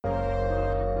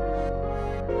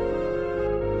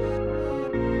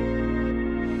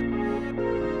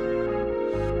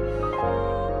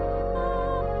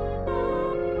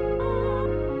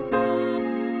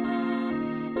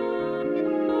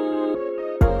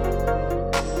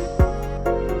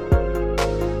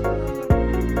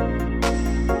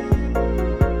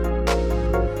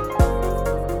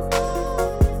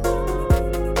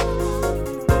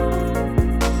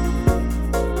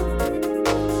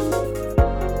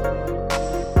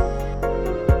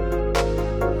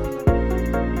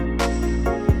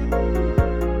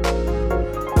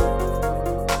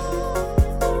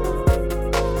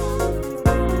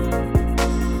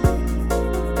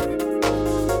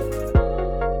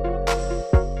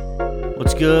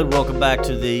What's good? Welcome back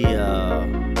to the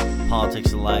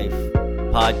Politics of Life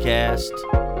podcast.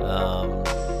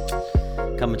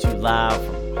 Coming to you live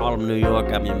from Harlem, New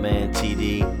York. I'm your man,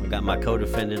 TD. I got my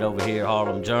co-defendant over here,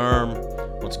 Harlem Germ.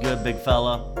 What's good, big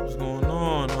fella? What's going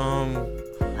on?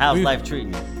 How's life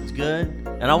treating you? It's good?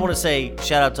 And I want to say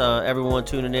shout out to everyone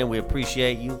tuning in. We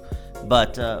appreciate you.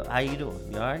 But how you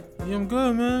doing? You all right? Yeah, I'm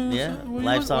good, man. Yeah?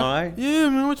 Life's all right? Yeah,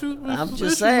 man. I'm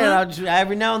just saying,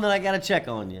 every now and then I got to check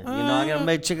on you. You know, I got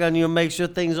to check on you and make sure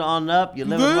things are on the up. You're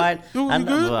living right.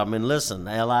 I mean, listen,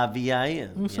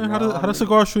 Livin. I'm saying, how the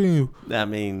cigar treating you? I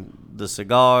mean, the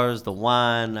cigars, the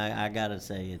wine, I got to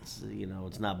say, it's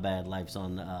not bad. Life's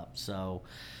on the up. So,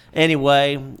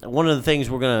 anyway, one of the things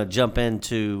we're going to jump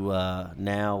into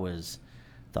now is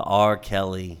the R.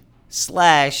 Kelly /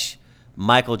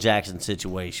 Michael Jackson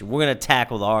situation. We're going to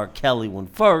tackle the R. Kelly one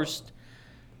first.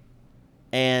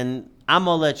 And I'm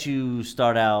going to let you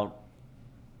start out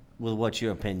with what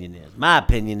your opinion is. My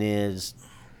opinion is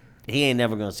he ain't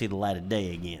never going to see the light of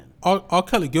day again. R.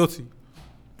 Kelly guilty.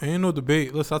 Ain't no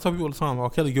debate. Listen, I tell people all the time, R.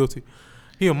 Kelly guilty.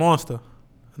 He a monster.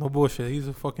 No bullshit. He's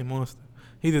a fucking monster.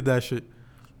 He did that shit.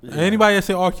 Yeah. Anybody that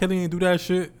say R. Kelly ain't do that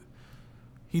shit,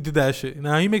 he did that shit.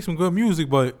 Now, he makes some good music,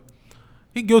 but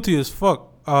he guilty as fuck.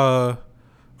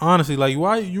 Honestly, like,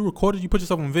 why you recorded, you put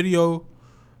yourself on video,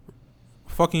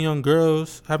 fucking young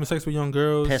girls, having sex with young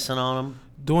girls, pissing on them,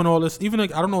 doing all this. Even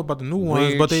like, I don't know about the new ones,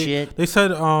 weird but shit. They said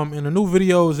in the new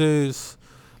videos is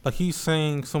like he's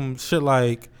saying some shit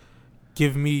like,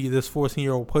 "Give me this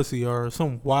 14-year-old pussy" or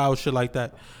some wild shit like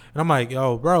that. And I'm like,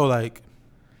 yo, bro, like,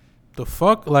 the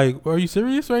fuck, like, are you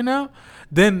serious right now?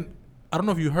 Then I don't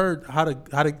know if you heard how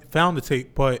to found the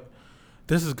tape, but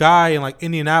this is guy in like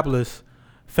Indianapolis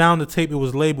found the tape. It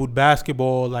was labeled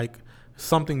basketball, like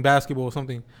something basketball or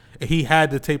something. And he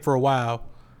had the tape for a while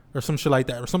or some shit like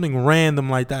that or something random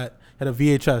like that at a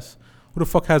VHS. Who the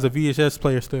fuck has a VHS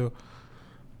player still?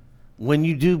 When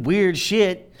you do weird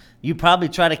shit, you probably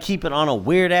try to keep it on a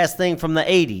weird ass thing from the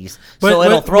 80s. So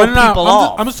it'll throw people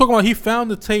off. I'm just talking about he found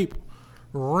the tape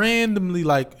randomly,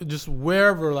 like just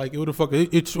wherever, like it would have fucking,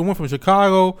 it went from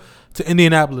Chicago to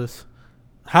Indianapolis.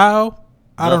 How?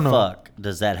 I don't know. Fuck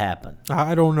does that happen?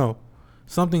 I don't know.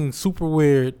 Something super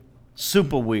weird.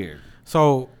 Super weird.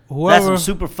 So whoever, that's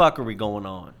some super fuckery going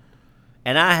on.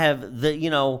 And I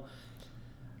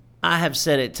have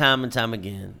said it time and time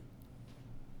again.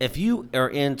 If you are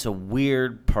into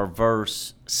weird,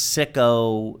 perverse,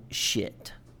 sicko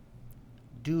shit,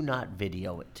 do not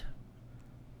video it.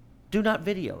 Do not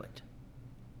video it.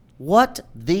 What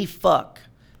the fuck?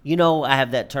 You know, I have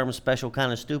that term, special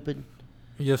kind of stupid.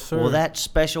 Yes, sir. Well, that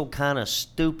special kind of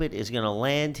stupid is going to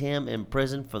land him in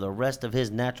prison for the rest of his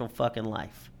natural fucking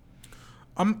life.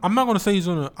 I'm not going to say he's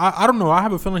going to... I don't know. I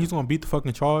have a feeling he's going to beat the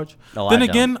fucking charge. No, then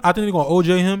again, I think they're going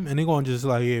to OJ him, and they're going to just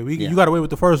like, you got away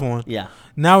with the first one. Yeah.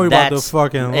 Now we're about to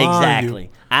fucking lie exactly. you.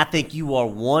 I think you are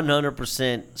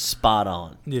 100% spot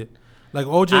on. Yeah. Like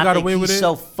OJ got away with it. He's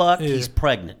so fucked, he's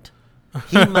pregnant.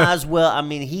 He might as well... I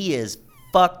mean, he is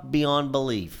fucked beyond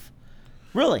belief.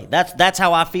 Really, that's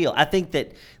how I feel. I think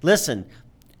that, listen,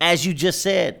 as you just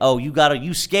said,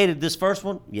 you skated this first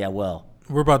one? Yeah, well,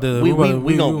 we're about to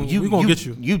we gonna get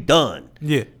you. You done.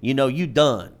 Yeah. You know, you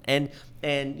done. And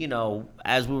you know,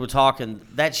 as we were talking,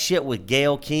 that shit with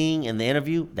Gayle King in the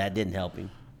interview, that didn't help him.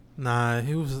 Nah,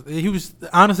 he was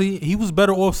honestly, he was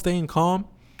better off staying calm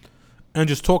and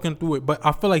just talking through it. But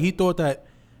I feel like he thought that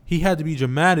he had to be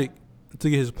dramatic to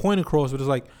get his point across, but it's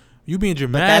like, you being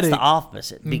dramatic. But that's the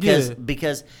opposite.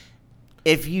 Because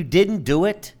if you didn't do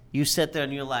it, you sit there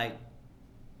and you're like,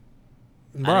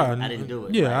 I didn't do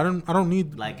it. Yeah, right? I don't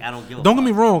need. Like, I don't give a fuck. Don't get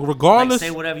me wrong. Regardless,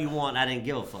 say whatever you want. I didn't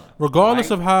give a fuck.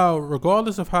 Regardless of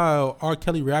how R.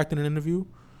 Kelly reacted in an interview,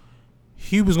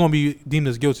 he was gonna be deemed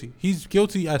as guilty. He's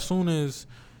guilty as soon as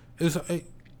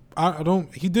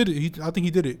He did it. I think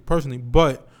he did it personally.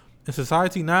 But in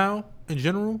society now, in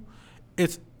general,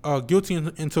 it's guilty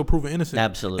until proven innocent.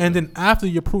 Absolutely. And then after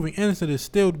you're proven innocent, it's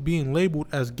still being labeled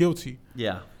as guilty.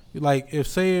 Yeah. Like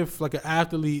if like an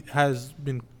athlete has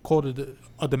been called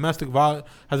a domestic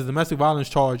violence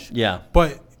charge. Yeah.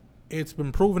 But it's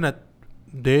been proven that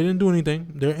they didn't do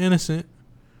anything. They're innocent.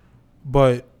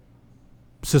 But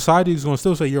society is going to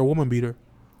still say you're a woman beater.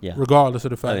 Yeah. Regardless of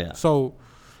the fact. Oh, yeah. So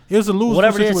it's a losing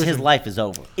whatever situation. It is, his life is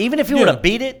over. Even if he would have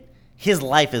beat it, his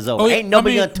life is over. Ain't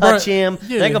nobody gonna touch him.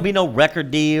 Yeah. There ain't gonna be no record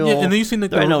deal. Yeah, and then you seen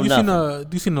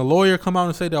the lawyer come out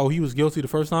and say that he was guilty the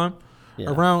first time.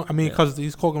 Yeah. Because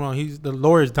he's talking about the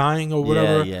lawyer's dying or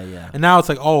whatever. Yeah. And now it's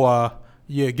like,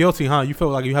 yeah, guilty, huh? You feel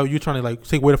like you're trying to like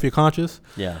take weight off your conscience.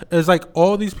 Yeah. It's like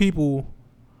all these people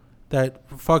that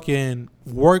fucking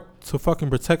work to fucking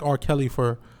protect R. Kelly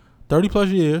for 30 plus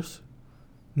years.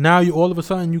 Now you all of a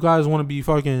sudden you guys want to be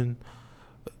fucking.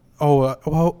 Oh,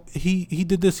 well, he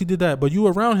did this, he did that, but you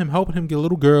were around him, helping him get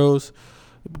little girls,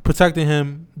 protecting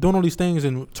him, doing all these things,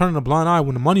 and turning a blind eye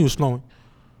when the money was flowing.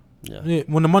 Yeah,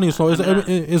 when the money is flowing,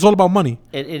 it's all about money.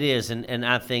 It is, and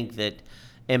I think that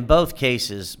in both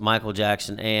cases, Michael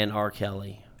Jackson and R.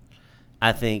 Kelly,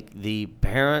 I think the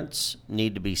parents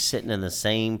need to be sitting in the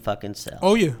same fucking cell.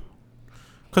 Oh yeah,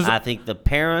 because I think the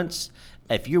parents,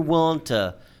 if you're willing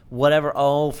to. Whatever,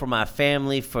 for my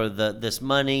family, for this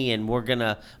money, and we're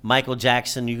gonna Michael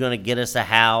Jackson, you're gonna get us a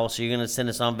house, or you're gonna send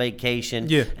us on vacation,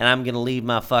 yeah. And I'm gonna leave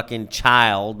my fucking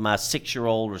child, my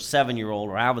 6-year-old or 7-year-old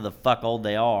or however the fuck old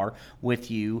they are,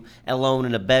 with you alone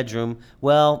in a bedroom.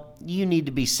 Well, you need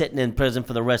to be sitting in prison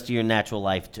for the rest of your natural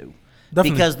life too,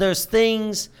 Definitely. Because there's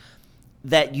things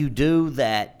that you do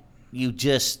that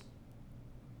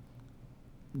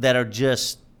are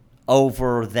just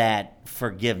over that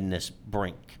forgiveness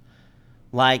brink.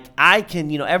 Like, I can,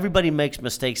 everybody makes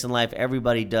mistakes in life.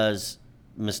 Everybody does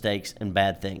mistakes and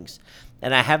bad things.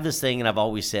 And I have this thing, and I've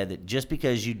always said that just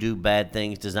because you do bad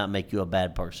things does not make you a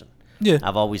bad person. Yeah.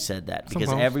 I've always said that. Because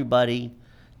Sometimes. Everybody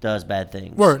does bad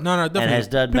things. Word. No, definitely. And has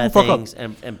done people bad fuck things.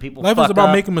 Up. And people Life fuck is about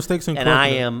up, making mistakes and I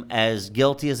correcting am as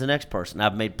guilty as the next person.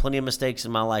 I've made plenty of mistakes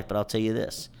in my life, but I'll tell you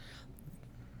this.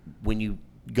 When you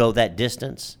go that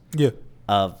distance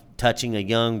of touching a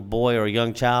young boy or a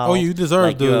young child. Oh, you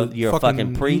deserve you're a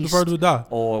fucking priest. You deserve to die.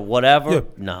 Or whatever. Yeah.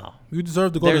 No. You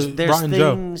deserve to go to rot in jail. There's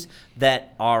things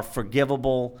that are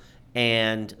forgivable,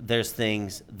 and there's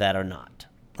things that are not.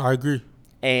 I agree.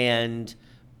 And,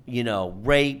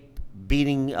 rape,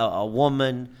 beating a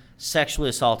woman, sexually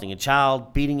assaulting a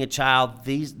child, beating a child,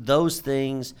 those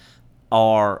things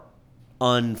are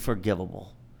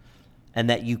unforgivable and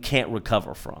that you can't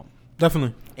recover from.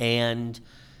 Definitely. And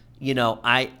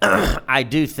I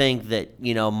do think that,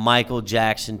 Michael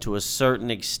Jackson to a certain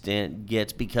extent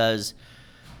gets, because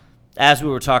as we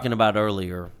were talking about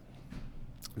earlier,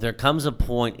 there comes a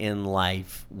point in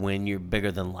life when you're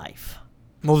bigger than life.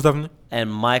 Most definitely.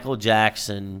 And Michael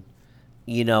Jackson,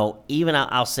 even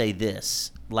I'll say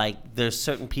this, like, there's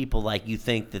certain people, like, you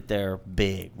think that they're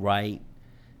big, right?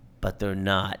 But they're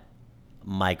not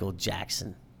Michael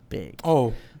Jackson big.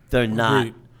 Oh, they're not.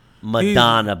 Great.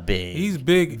 Madonna big. He's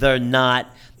big. They're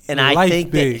not. And I Life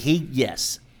think big. that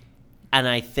yes. And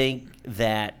I think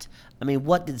that,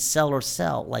 what did Seller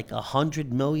sell? Like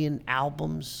 100 million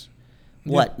albums?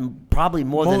 Yeah. What? Probably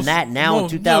more than that now in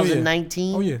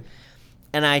 2019. Oh, yeah.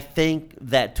 And I think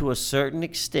that to a certain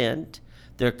extent,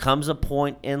 there comes a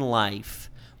point in life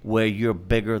where you're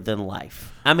bigger than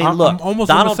life. Look,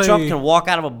 Donald Trump can walk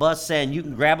out of a bus saying you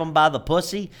can grab him by the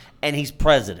pussy, and he's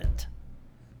president.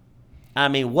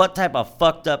 What type of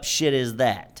fucked up shit is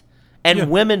that? And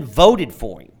women voted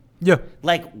for him. Yeah.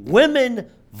 Like, women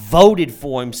voted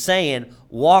for him saying,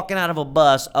 walking out of a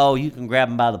bus, you can grab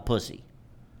him by the pussy.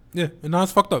 Yeah, and now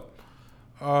it's fucked up.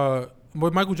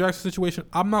 With Michael Jackson's situation,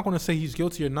 I'm not going to say he's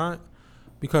guilty or not,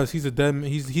 because he's a dead man.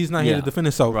 He's not here to defend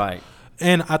himself. Right.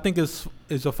 And I think it's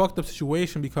a fucked up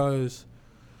situation because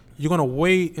you're going to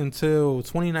wait until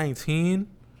 2019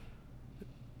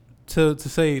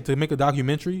 to make a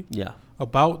documentary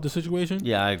about the situation.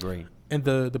 Yeah, I agree. And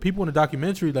the people in the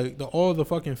documentary, like all the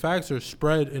fucking facts are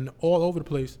spread and all over the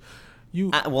place.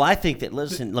 I think that,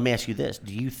 listen, let me ask you this.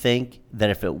 Do you think that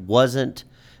if it wasn't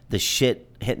the shit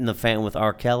hitting the fan with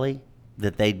R. Kelly,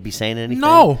 that they'd be saying anything?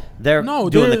 No. They're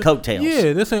doing the coattails.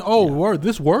 Yeah, they're saying, word,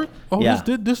 this worked? Oh, this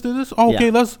did this? Oh,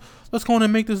 okay, let's go in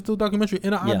and make this documentary.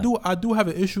 And I do have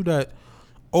an issue that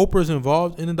Oprah's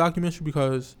involved in the documentary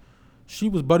because she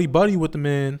was buddy with the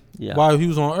man while he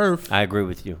was on Earth. I agree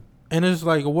with you. And it's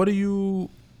like, what are you?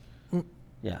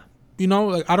 Yeah.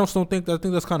 Like, I think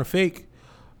that's kind of fake.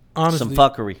 Honestly, some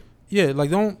fuckery. Yeah, like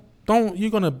don't.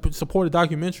 You're gonna support a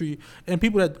documentary and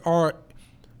people that are.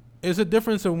 It's a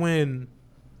difference of when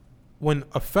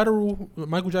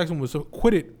Michael Jackson was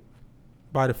acquitted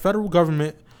by the federal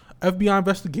government, FBI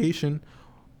investigation,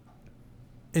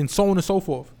 and so on and so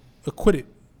forth. Acquitted,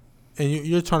 and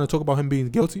you're trying to talk about him being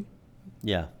guilty.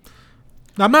 Yeah.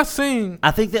 Now, I'm not saying.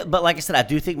 I think that, but like I said, I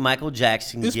do think Michael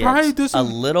Jackson gets a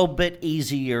little bit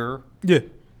easier. Yeah.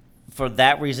 For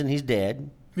that reason, he's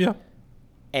dead. Yeah.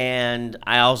 And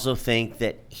I also think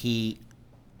that he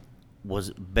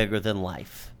was bigger than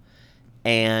life.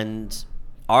 And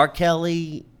R.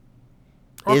 Kelly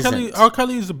isn't. R.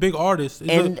 Kelly is a big artist.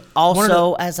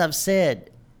 As I've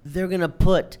said, they're going to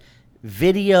put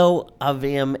video of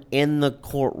him in the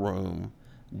courtroom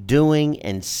doing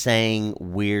and saying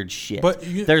weird shit. But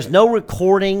there's no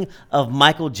recording of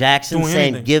Michael Jackson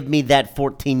saying, anything. give me that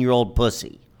 14-year-old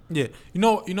pussy. Yeah, you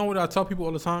know what I tell people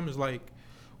all the time is like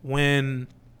when,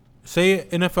 say,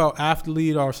 an NFL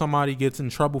athlete or somebody gets in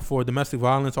trouble for domestic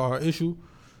violence or an issue.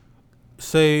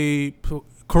 Say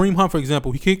Kareem Hunt, for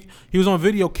example, he was on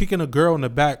video kicking a girl in the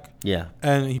back. Yeah.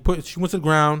 And she went to the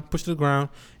ground, pushed to the ground,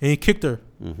 and he kicked her.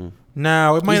 Mm-hmm.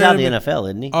 Now it might He's not out of the even, NFL,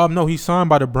 isn't he? No, he's signed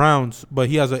by the Browns, but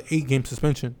he has an 8-game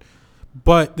suspension.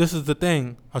 But this is the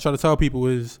thing I try to tell people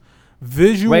is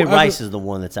visual. Ray Rice is the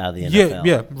one that's out of the NFL.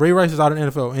 Yeah. Ray Rice is out of the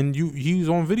NFL, and he's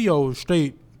on video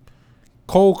straight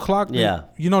cold clock. Yeah.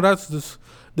 You know that's this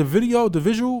the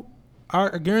visual.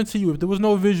 I guarantee you, if there was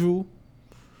no visual,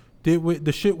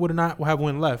 the shit would not have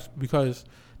went left because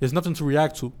there's nothing to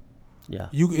react to. Yeah.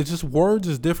 It's just words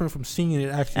is different from seeing it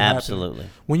actually happen. Absolutely.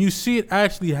 When you see it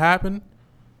actually happen,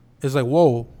 it's like,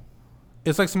 whoa.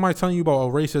 It's like somebody telling you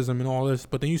about racism and all this,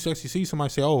 but then you actually see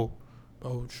somebody say, oh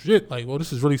shit, like, well,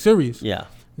 this is really serious. Yeah.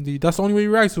 That's the only way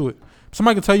you react to it.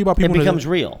 Somebody can tell you about people. It becomes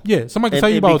real. Yeah, somebody can tell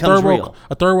you about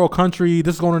a third world country.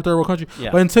 This is going in a third world country.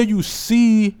 Yeah. But until you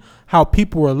see how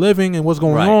people are living and what's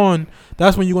going on,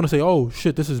 that's when you're going to say, oh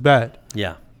shit, this is bad.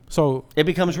 Yeah. So it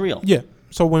becomes real. Yeah.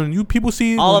 So when people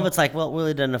see all of it's like, well, it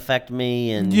really doesn't affect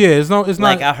me, and it's not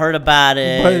like I heard about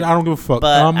it, but I don't give a fuck.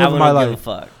 But I'm living my life. Give a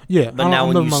fuck. Yeah, but now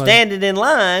when you stand it in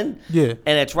line, and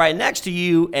it's right next to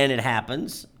you, and it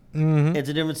happens, mm-hmm. it's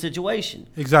a different situation.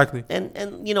 Exactly.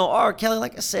 And you know, R. Kelly,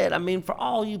 like I said, I mean, for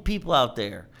all you people out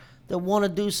there that want to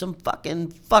do some fucking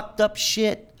fucked up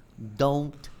shit,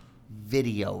 don't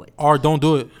video it. Or don't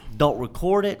do it. Don't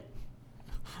record it.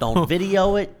 Don't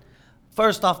video it.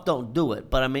 First off, don't do it.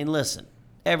 But I mean, listen.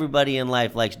 Everybody in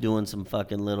life likes doing some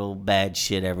fucking little bad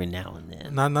shit every now and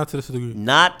then. Not to this degree.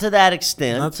 Not to that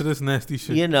extent. Not to this nasty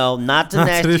shit. You know, not to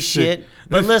nasty shit.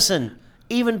 But listen,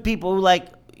 even people who like,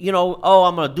 you know, oh,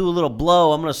 I'm going to do a little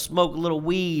blow. I'm going to smoke a little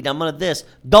weed. I'm going to this.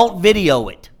 Don't video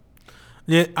it.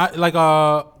 Yeah,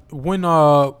 when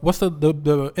what's the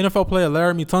NFL player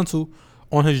Laramie Tunsil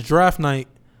on his draft night,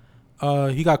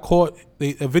 he got caught.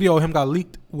 A video of him got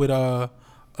leaked with a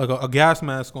gas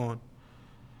mask on.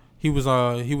 He was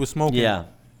smoking. Yeah.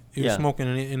 He was smoking,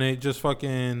 and it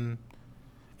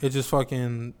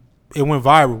went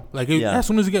viral. Like as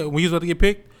soon as when he was about to get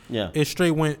picked, it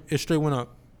straight went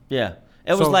up. Yeah.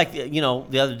 It was like, you know,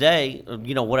 the other day,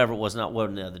 you know, whatever it was, not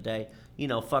what the other day, you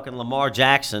know, fucking Lamar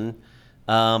Jackson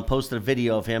posted a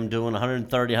video of him doing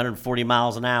 130, 140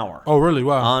 miles an hour. Oh, really?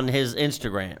 Wow. On his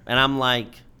Instagram. And I'm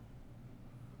like,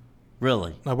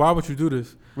 really? Like, why would you do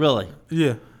this? Really?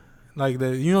 Yeah. Like,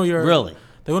 you're... Really?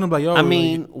 They wouldn't be like, yo. I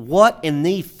mean, what in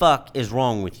the fuck is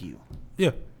wrong with you?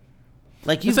 Yeah.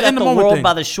 Like, you've got the world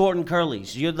by the short and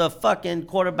curlies. You're the fucking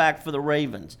quarterback for the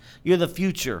Ravens. You're the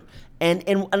future. And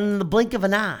in the blink of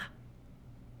an eye.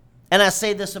 And I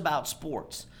say this about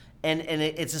sports. And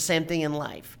it's the same thing in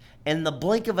life. In the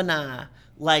blink of an eye,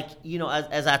 like, you know,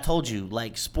 as I told you,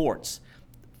 like sports.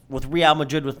 With Real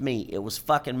Madrid with me, it was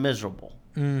fucking miserable.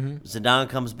 Mm-hmm. Zidane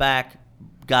comes back.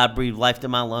 God breathed life to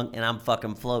my lung, and I'm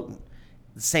fucking floating.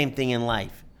 The same thing in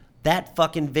life. That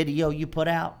fucking video you put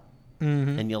out,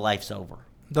 mm-hmm. and your life's over.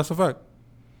 That's a fact.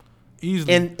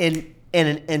 Easily. In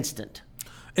an instant.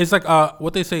 It's like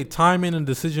what they say, timing and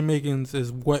decision making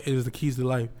is what is the keys to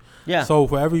life. Yeah. So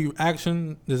for every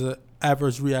action, there's an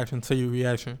adverse reaction to your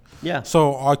reaction. Yeah.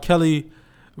 So R. Kelly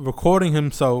recording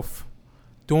himself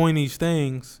doing these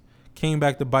things came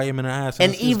back to bite him in the ass.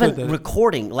 And even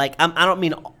recording, like I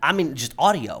mean just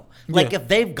audio. Like if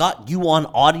they've got you on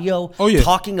audio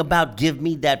talking about give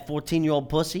me that 14-year-old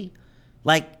pussy,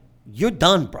 like you're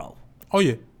done, bro. Oh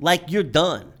yeah. Like you're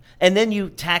done. And then you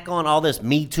tack on all this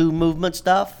Me Too movement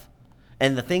stuff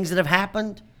and the things that have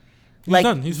happened. He's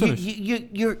done. He's finished.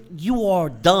 You are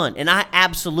done. And I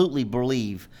absolutely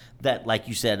believe that, like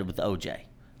you said with OJ,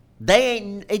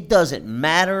 it doesn't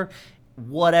matter.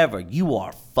 Whatever, you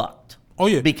are fucked. Oh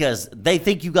yeah, because they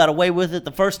think you got away with it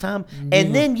the first time,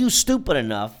 and then you stupid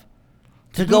enough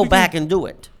to go back and do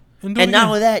it. And not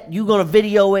only that, you're gonna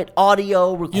video it,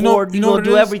 audio, record. You're gonna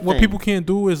do everything. What people can't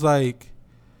do is like,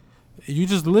 you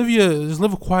just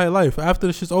live a quiet life. After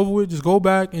the shit's over with, just go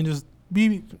back and just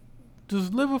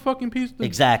live a fucking peace.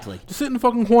 Exactly. Just sit in the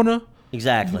fucking corner.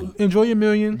 Exactly. Enjoy your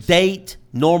millions. Date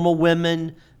normal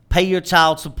women. Pay your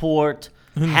child support.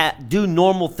 Do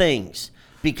normal things,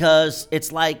 because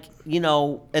it's like, you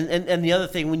know, and the other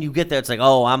thing, when you get there, it's like,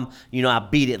 oh, I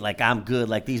beat it, like I'm good,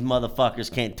 like these motherfuckers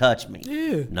can't touch me.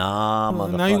 Yeah. Nah,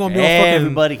 motherfucker. Now you're gonna be on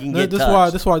everybody can get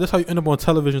touched. That's how you end up on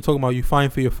television talking about you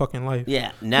fighting for your fucking life.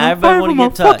 Yeah. Now everybody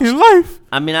want to get touched. Fucking life.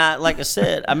 I mean, like I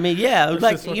said,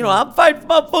 like, you know, I'm fighting for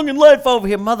my fucking life over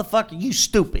here, motherfucker. You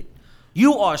stupid.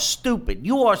 You are stupid.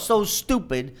 You are so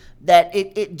stupid that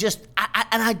it just,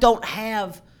 I don't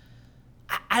have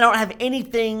I don't have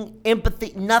anything,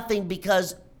 empathy, nothing,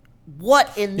 because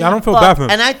what in the I don't feel fuck? bad for him.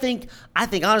 And I think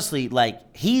honestly, like,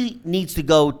 he needs to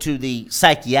go to the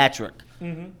psychiatric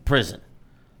prison,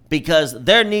 because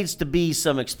there needs to be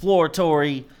some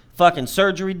exploratory fucking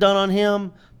surgery done on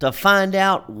him to find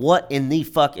out what in the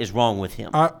fuck is wrong with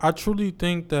him. I truly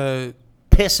think that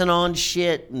Pissing on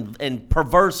shit and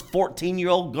perverse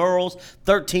 14-year-old girls,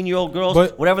 13-year-old girls,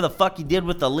 But- whatever the fuck he did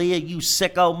with Aaliyah, you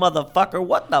sicko motherfucker.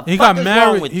 What the he fuck got is wrong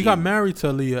married. with He you? got married to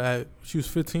Aaliyah she was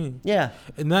 15. Yeah.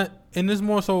 And this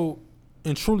more so,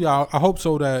 and truly, I hope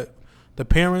so that the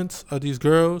parents of these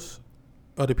girls,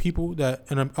 or the people that,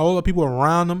 and all the people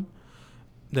around them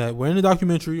that were in the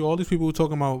documentary, all these people who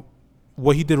talking about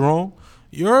what he did wrong,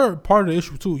 you're part of the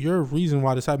issue too. You're a reason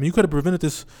why this happened. You could have prevented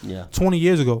this Yeah. 20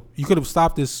 years ago. You could have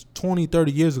stopped this 20,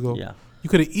 30 years ago. Yeah. You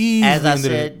could have easily As I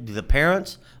ended it. said, the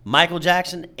parents, Michael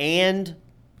Jackson and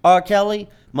R. Kelly,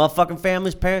 motherfucking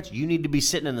family's parents, you need to be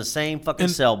sitting in the same fucking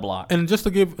cell block. And just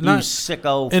to give, You not,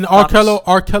 sicko. and fucks.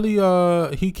 R. Kelly,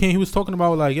 he was talking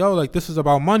about like, yo, like this is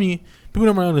about money. People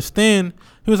don't really understand.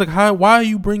 He was like, why are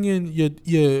you bringing your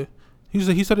he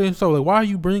said to himself, like, why are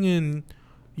you bringing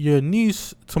your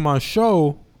niece to my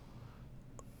show?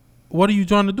 What are you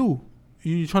trying to do?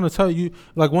 You trying to tell you,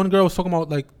 like, one girl was talking about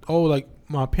like, oh, like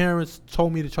my parents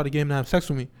told me to try to get him to have sex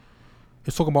with me.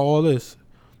 It's talking about all this,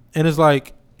 and it's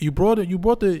like you brought the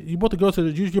girl to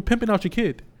you're pimping out your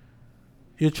kid.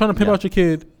 You're trying to pimp out your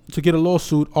kid to get a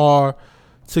lawsuit or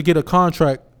to get a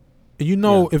contract. And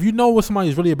if you know what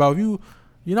somebody's really about, you're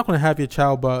not going to have your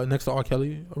child next to R.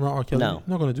 Kelly, around R. Kelly. No. You're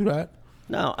not going to do that.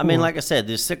 No, I mean, like I said,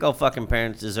 these sicko fucking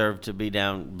parents deserve to be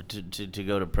down to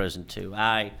go to prison too.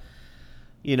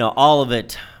 All of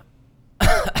it.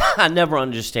 I never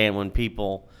understand when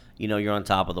people, you're on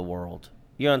top of the world.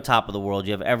 You're on top of the world.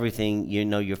 You have everything.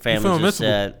 Your family's are invincible.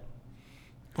 set.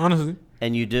 Honestly.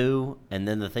 And you do. And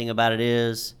then the thing about it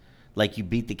is, like, you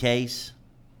beat the case.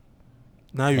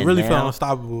 Now you And really feel now-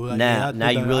 unstoppable. Like, now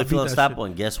you really feel unstoppable. unstoppable.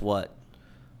 And guess what?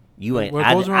 You ain't. What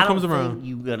I goes around don't comes think around.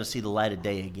 you're gonna see the light of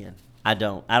day again. I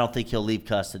don't think he'll leave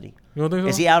custody. You don't think so?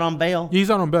 Is he out on bail? Yeah, he's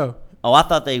out on bail. Oh, I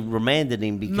thought they remanded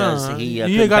him because he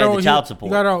couldn't got pay out- the child support.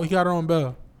 He got out on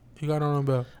bail. He got out on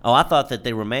bail. Oh, I thought that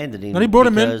they remanded him. No, they brought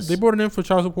him in. because- They brought him in for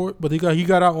child support, but he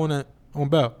got out on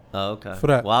bail. Oh, okay. for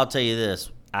that. Well, I'll tell you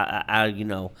this. I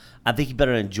think he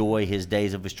better enjoy his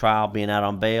days of his trial being out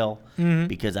on bail,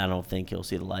 because I don't think he'll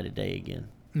see the light of day again.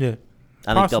 Yeah.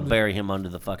 I think they'll Possibly. bury him under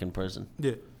the fucking prison.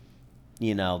 Yeah.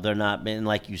 They're not, and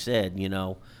like you said,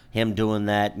 him doing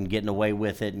that and getting away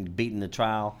with it and beating the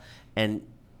trial. And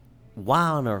why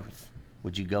on earth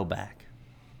would you go back?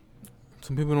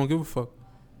 Some people don't give a fuck.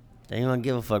 They ain't gonna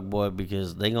give a fuck, boy,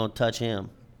 because they gonna touch him.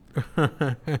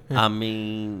 I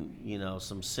mean,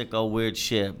 some sicko weird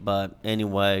shit. But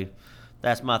anyway,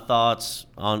 that's my thoughts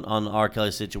on the R.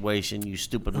 Kelly situation. You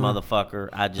stupid motherfucker.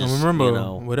 I And just, remember,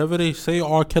 whatever they say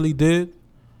R. Kelly did,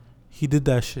 he did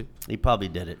that shit. he probably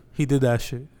did it. He did that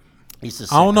shit. He's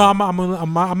a I don't know. sicko.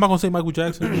 I'm not gonna say Michael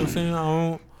Jackson. You know what I'm saying? I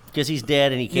don't. Because he's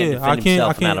dead and he can't Yeah, defend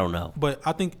himself, and I don't know. But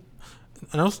I think,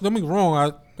 and don't get me wrong.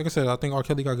 Like I said, I think R.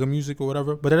 Kelly got good music or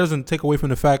whatever. But that doesn't take away from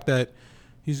the fact that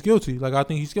he's guilty. Like, I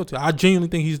think he's guilty. I genuinely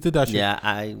think he's did that shit.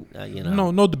 Yeah,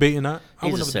 No debating that. I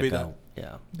he's would a never debate sicko.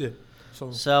 that. Yeah.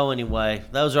 Yeah. So anyway,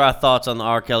 those are our thoughts on the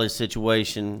R. Kelly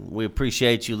situation. We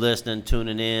appreciate you listening,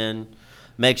 tuning in.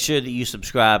 Make sure that you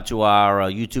subscribe to our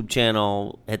YouTube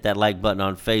channel. Hit that like button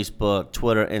on Facebook,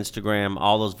 Twitter, Instagram,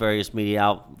 all those various media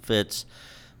outfits.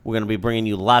 We're going to be bringing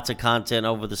you lots of content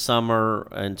over the summer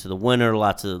into the winter.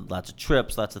 Lots of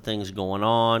trips, lots of things going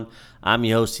on. I'm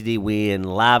your host, TD. We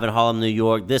live in Harlem, New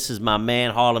York. This is my man,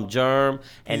 Harlem Germ.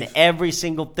 And every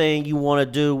single thing you want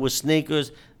to do with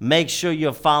sneakers, make sure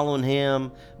you're following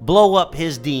him. Blow up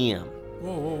his DM.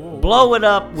 Whoa. Blow it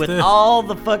up with all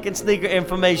the fucking sneaker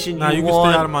information Now you can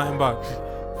want. stay out of my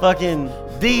inbox. Fucking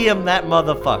DM that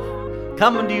motherfucker.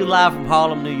 Coming to you live from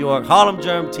Harlem, New York. Harlem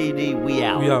Germ TD. We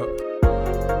out. We out.